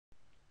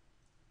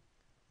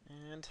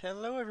And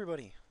hello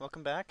everybody,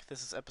 welcome back.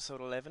 This is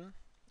episode 11,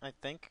 I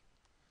think.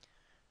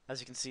 As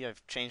you can see,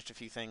 I've changed a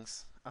few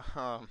things.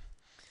 I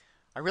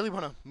really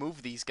want to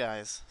move these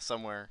guys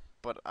somewhere,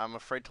 but I'm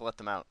afraid to let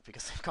them out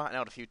because they've gotten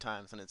out a few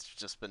times and it's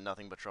just been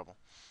nothing but trouble.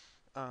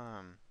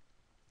 Um,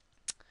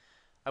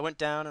 I went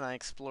down and I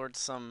explored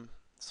some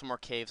more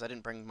caves. I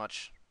didn't bring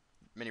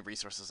many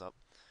resources up,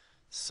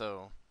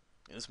 so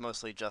it was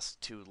mostly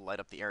just to light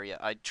up the area.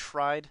 I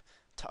tried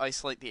to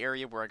isolate the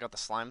area where I got the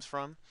slimes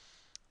from,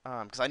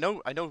 because I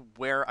know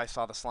where I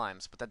saw the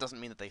slimes, but that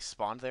doesn't mean that they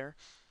spawned there.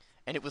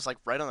 And it was like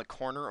right on the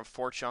corner of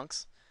four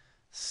chunks.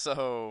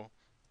 So,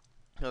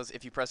 because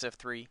if you press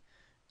F3,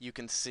 you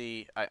can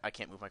see I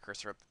can't move my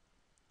cursor up.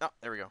 Oh,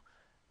 there we go.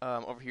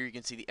 Over here you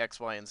can see the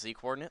X, Y, and Z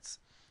coordinates.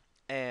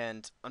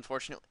 And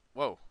unfortunately,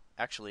 whoa,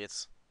 actually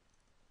it's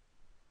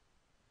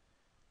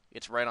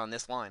right on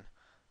this line.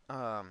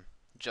 Um,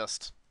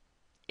 just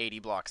 80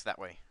 blocks that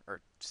way, or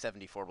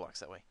 74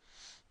 blocks that way.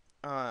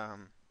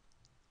 Um,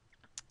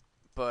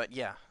 but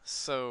yeah,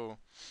 so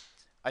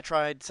I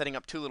tried setting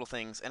up two little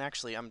things, and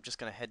actually, I'm just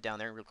gonna head down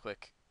there real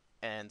quick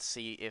and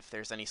see if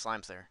there's any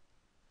slimes there.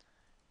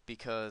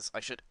 Because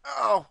I should.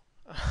 Oh!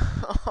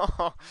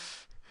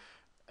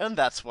 And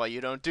that's why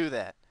you don't do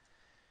that.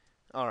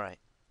 Alright.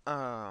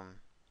 Um,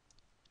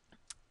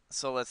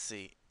 so let's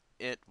see.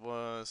 It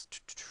was.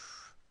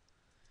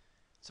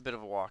 It's a bit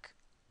of a walk.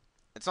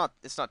 It's not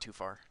too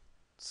far.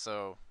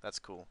 So that's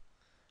cool.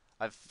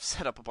 I've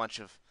set up a bunch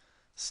of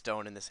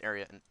stone in this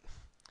area, and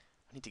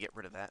I need to get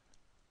rid of that.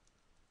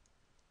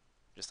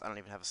 I don't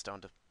even have a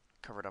stone to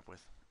cover it up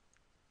with.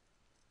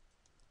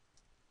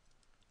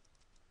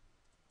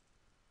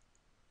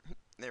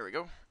 There we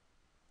go.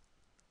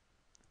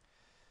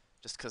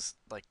 Just because,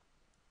 like,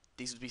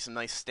 these would be some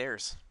nice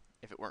stairs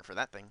if it weren't for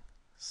that thing.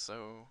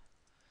 So,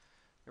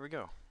 here we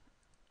go.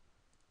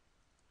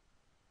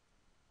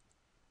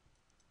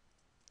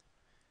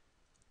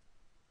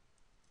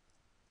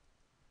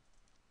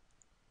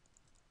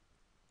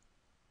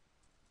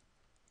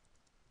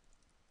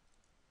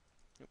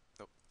 Nope,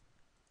 nope.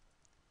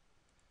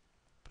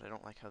 But I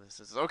don't like how this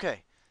is.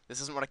 Okay,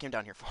 this isn't what I came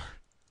down here for.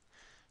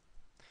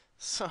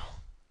 So,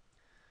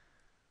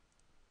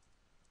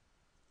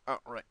 oh,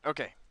 right,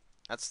 okay.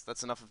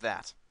 That's enough of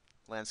that.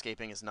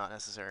 Landscaping is not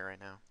necessary right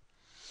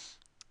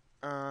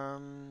now.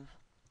 Um,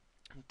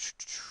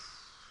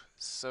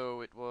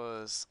 so it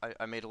was.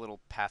 I made a little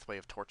pathway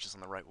of torches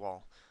on the right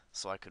wall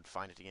so I could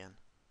find it again.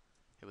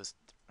 It was.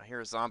 I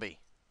hear a zombie.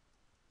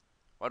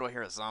 Why do I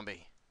hear a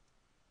zombie?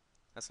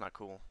 That's not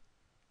cool.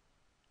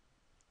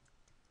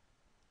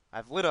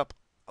 I've lit up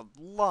a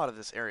lot of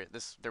this area.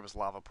 There was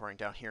lava pouring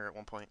down here at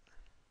one point.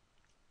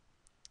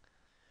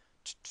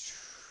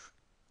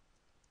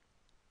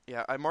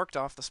 Yeah, I marked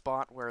off the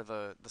spot where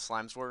the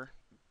slimes were,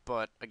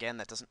 but again,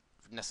 that doesn't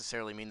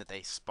necessarily mean that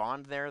they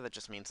spawned there. That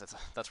just means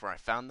that's where I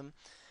found them.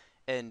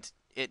 And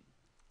it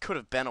could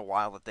have been a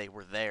while that they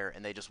were there,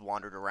 and they just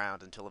wandered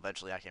around until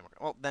eventually I came.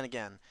 Well, then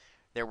again,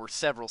 there were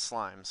several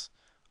slimes,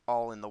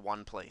 all in the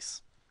one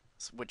place,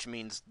 which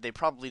means they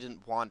probably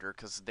didn't wander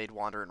because they'd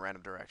wander in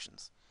random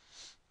directions.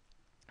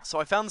 So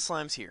I found the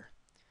slimes here.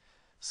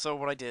 So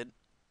what I did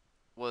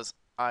was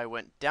I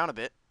went down a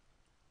bit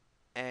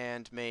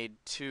and made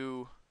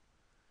two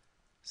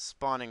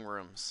spawning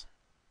rooms.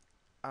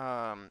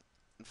 Um,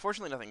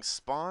 Unfortunately, nothing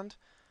spawned,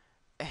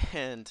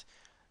 and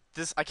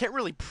this I can't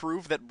really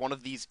prove that one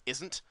of these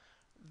isn't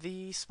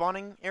the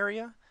spawning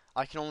area.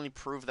 I can only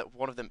prove that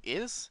one of them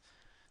is.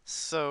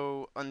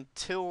 So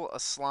until a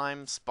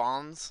slime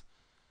spawns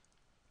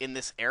in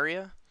this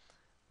area,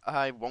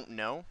 I won't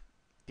know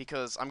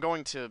because I'm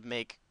going to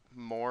make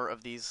more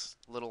of these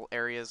little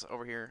areas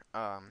over here.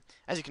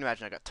 As you can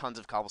imagine, I got tons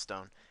of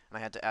cobblestone, and I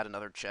had to add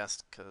another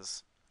chest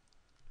because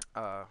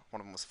one of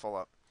them was full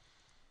up.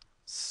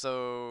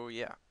 So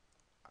yeah,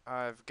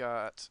 I've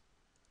got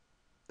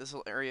this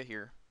little area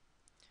here,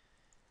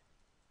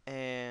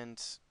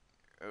 and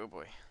oh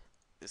boy,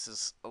 this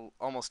is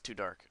almost too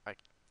dark. I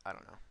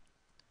don't know.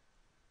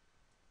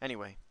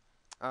 Anyway,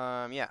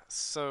 yeah.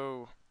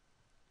 So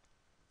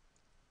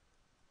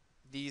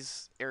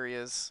these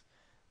areas,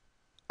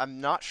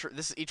 I'm not sure.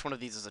 Each one of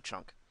these is a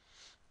chunk,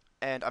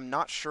 and I'm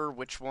not sure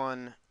which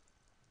one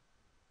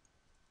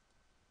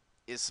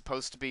is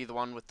supposed to be the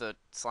one with the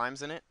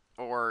slimes in it,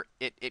 or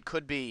it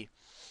could be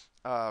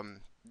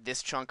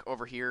this chunk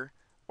over here,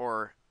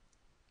 or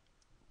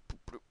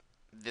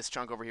this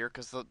chunk over here,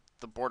 because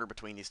the border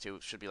between these two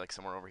should be like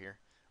somewhere over here.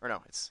 Or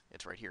no, it's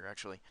right here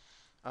actually.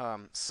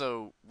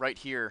 So right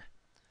here,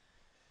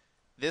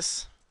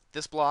 this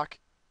this block,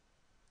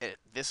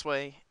 this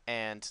way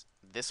and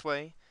this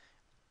way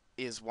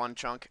is one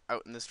chunk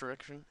out in this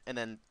direction, and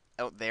then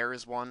out there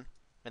is one,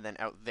 and then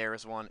out there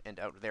is one, and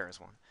out there is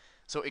one.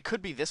 So it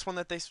could be this one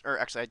that or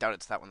actually I doubt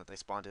it's that one that they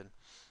spawned in.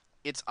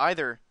 It's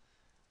either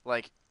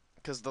like,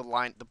 because the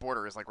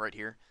border is like right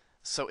here,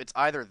 so it's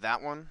either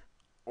that one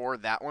or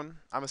that one.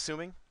 I'm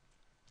assuming.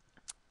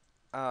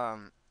 I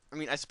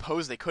mean, I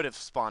suppose they could have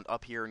spawned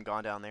up here and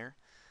gone down there,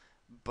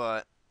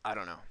 but I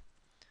don't know.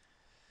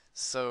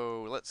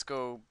 So let's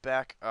go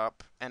back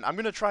up, and I'm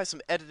gonna try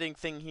some editing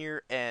thing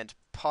here and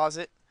pause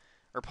it,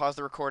 or pause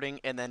the recording,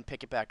 and then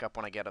pick it back up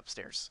when I get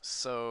upstairs.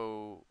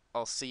 So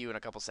I'll see you in a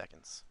couple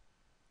seconds.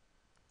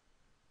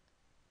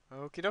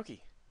 Okie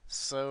dokie.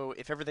 So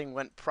if everything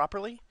went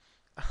properly,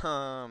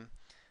 um,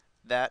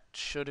 that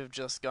should have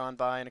just gone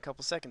by in a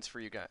couple seconds for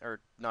you guys, or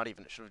not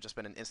even. It should have just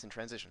been an instant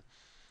transition.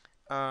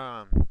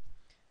 Um,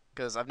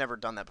 because I've never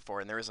done that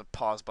before, and there is a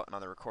pause button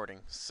on the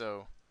recording.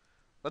 So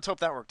let's hope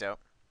that worked out.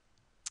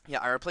 Yeah,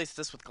 I replaced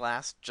this with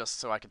glass just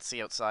so I could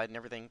see outside and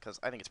everything, because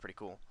I think it's pretty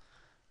cool.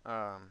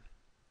 Um,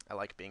 I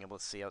like being able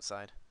to see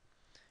outside.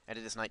 And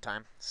it is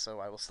nighttime, so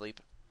I will sleep.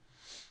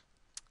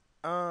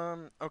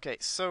 Okay,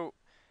 so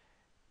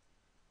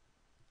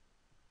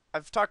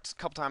I've talked a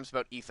couple times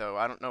about Etho.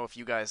 I don't know if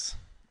you guys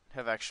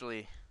have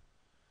actually,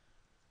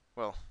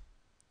 well,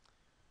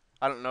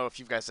 I don't know if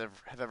you guys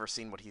have ever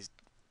seen what he's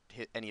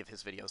hit any of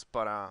his videos,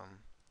 but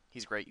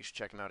he's great. You should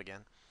check him out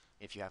again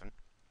if you haven't.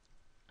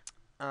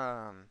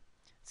 Um,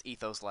 it's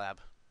Ethos Lab.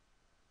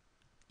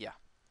 Yeah,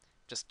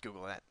 just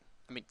Google that.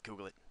 I mean,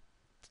 Google it.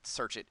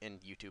 Search it in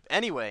YouTube.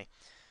 Anyway,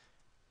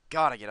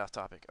 gotta get off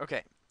topic.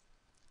 Okay,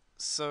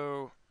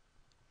 so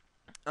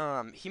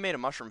he made a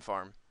mushroom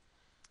farm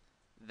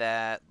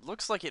that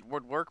looks like it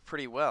would work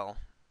pretty well,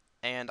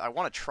 and I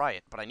want to try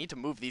it, but I need to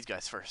move these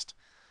guys first.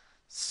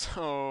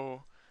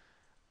 So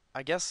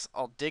I guess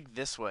I'll dig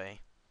this way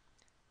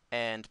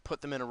and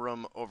put them in a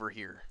room over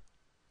here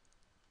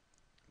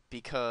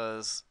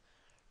because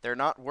they're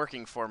not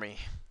working for me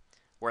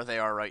where they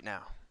are right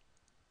now.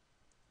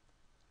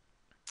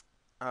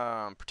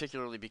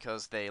 Particularly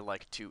because they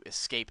like to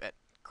escape at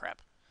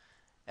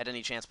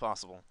any chance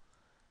possible,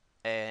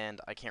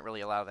 and I can't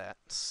really allow that.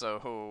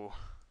 So,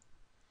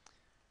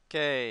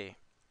 okay,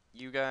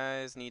 you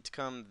guys need to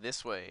come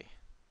this way.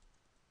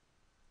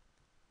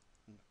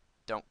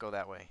 Don't go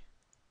that way.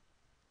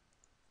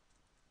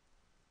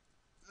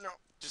 No,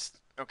 just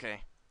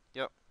okay.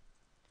 Yep,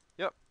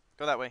 yep.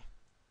 Go that way.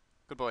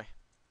 Good boy.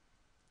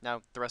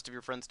 Now the rest of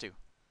your friends too.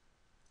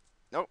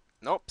 Nope,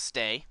 nope.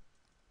 Stay.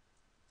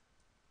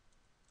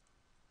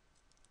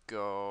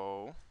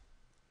 Go.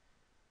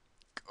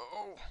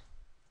 Go.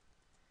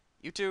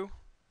 You two.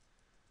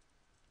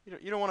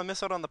 You don't want to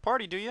miss out on the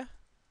party, do you?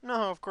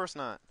 No, of course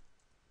not.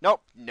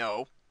 Nope.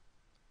 No.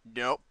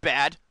 Nope.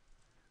 Bad.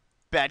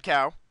 Bad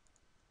cow.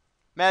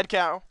 Mad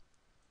cow.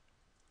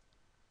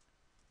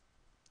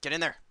 Get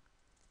in there.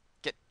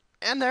 Get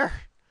in there.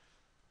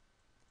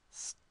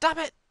 Stop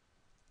it.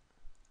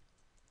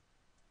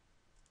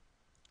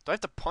 Do I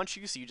have to punch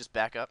you so you just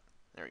back up?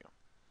 There we go.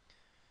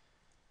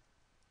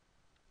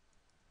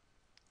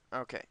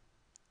 Okay.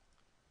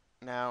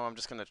 Now I'm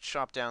just going to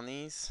chop down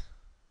these.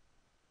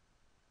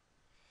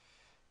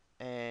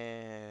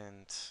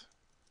 And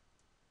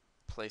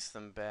place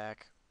them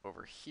back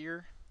over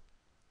here.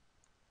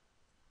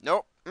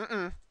 Nope.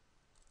 Mm-mm.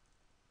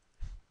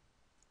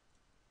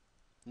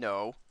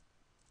 No.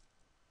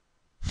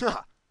 I'm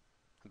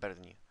better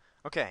than you.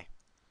 Okay.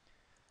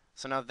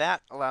 So now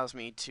that allows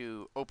me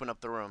to open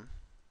up the room,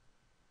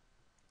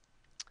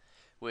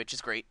 which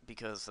is great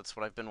because that's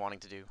what I've been wanting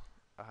to do.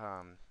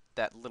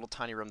 That little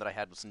tiny room that I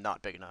had was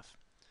not big enough.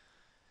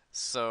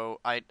 So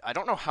I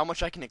don't know how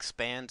much I can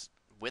expand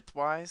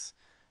width-wise,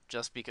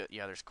 just because,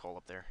 yeah, there's coal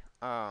up there.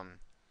 I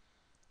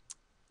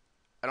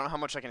don't know how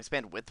much I can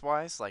expand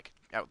width-wise, like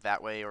out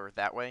that way or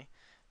that way,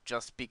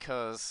 just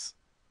because,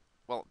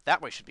 well,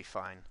 that way should be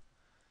fine.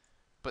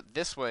 But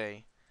this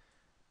way,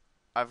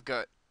 I've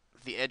got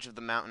the edge of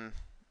the mountain.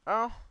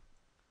 Oh,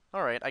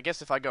 alright, I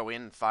guess if I go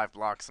in 5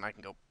 blocks, then I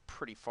can go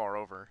pretty far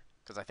over,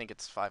 because I think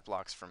it's 5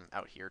 blocks from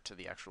out here to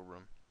the actual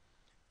room.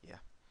 Yeah.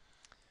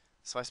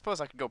 So I suppose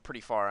I could go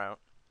pretty far out,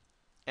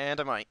 and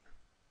I might,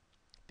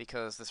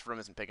 because this room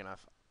isn't big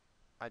enough.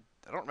 I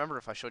don't remember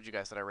if I showed you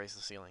guys that I raised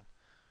the ceiling.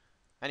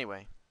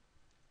 Anyway,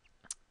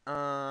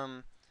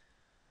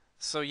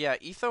 so yeah,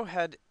 Etho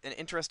had an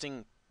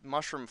interesting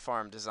mushroom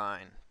farm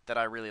design that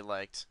I really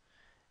liked,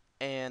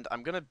 and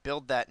I'm gonna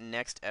build that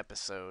next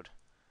episode.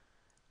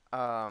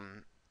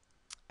 Um,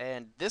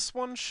 and this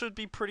one should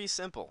be pretty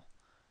simple.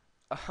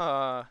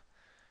 Uh,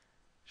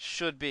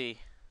 should be,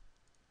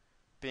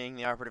 being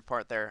the operative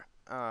part there.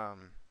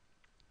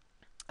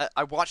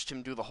 I watched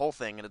him do the whole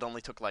thing, and it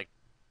only took like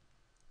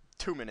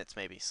 2 minutes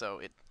maybe, so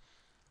it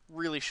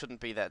really shouldn't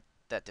be that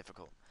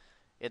difficult.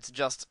 It's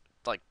just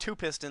like 2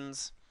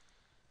 pistons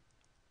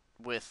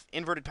with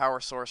inverted power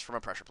source from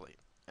a pressure plate,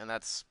 and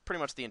that's pretty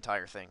much the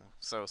entire thing.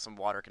 So some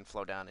water can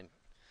flow down, and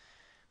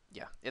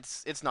yeah,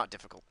 it's not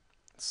difficult.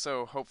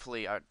 So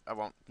hopefully I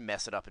won't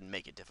mess it up and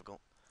make it difficult.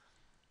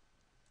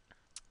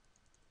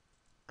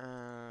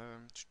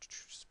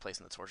 Just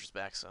placing the torches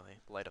back so they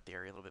light up the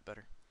area a little bit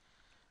better.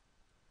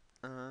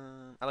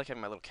 I like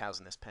having my little cows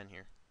in this pen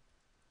here.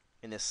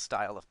 In this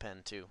style of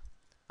pen, too.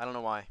 I don't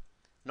know why.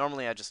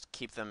 Normally I just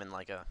keep them in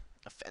like a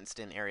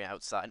fenced-in area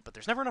outside, but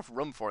there's never enough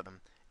room for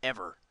them.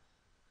 Ever.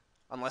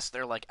 Unless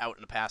they're like out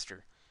in a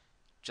pasture.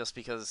 Just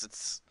because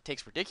it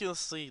takes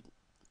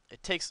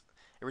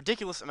a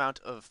ridiculous amount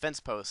of fence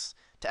posts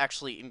to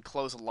actually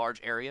enclose a large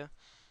area.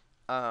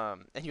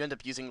 and you end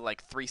up using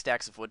like 3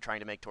 stacks of wood trying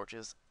to make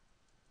torches.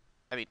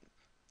 I mean,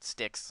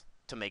 sticks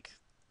to make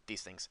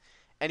these things.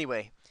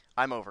 Anyway,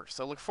 I'm over.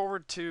 So look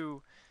forward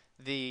to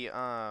the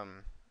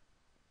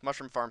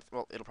mushroom farm.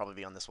 Well, it'll probably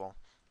be on this wall.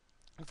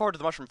 Look forward to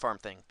the mushroom farm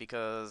thing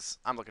because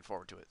I'm looking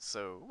forward to it.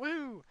 So,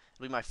 woo!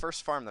 It'll be my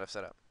first farm that I've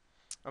set up.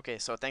 Okay,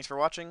 so thanks for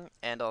watching,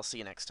 and I'll see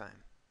you next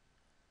time.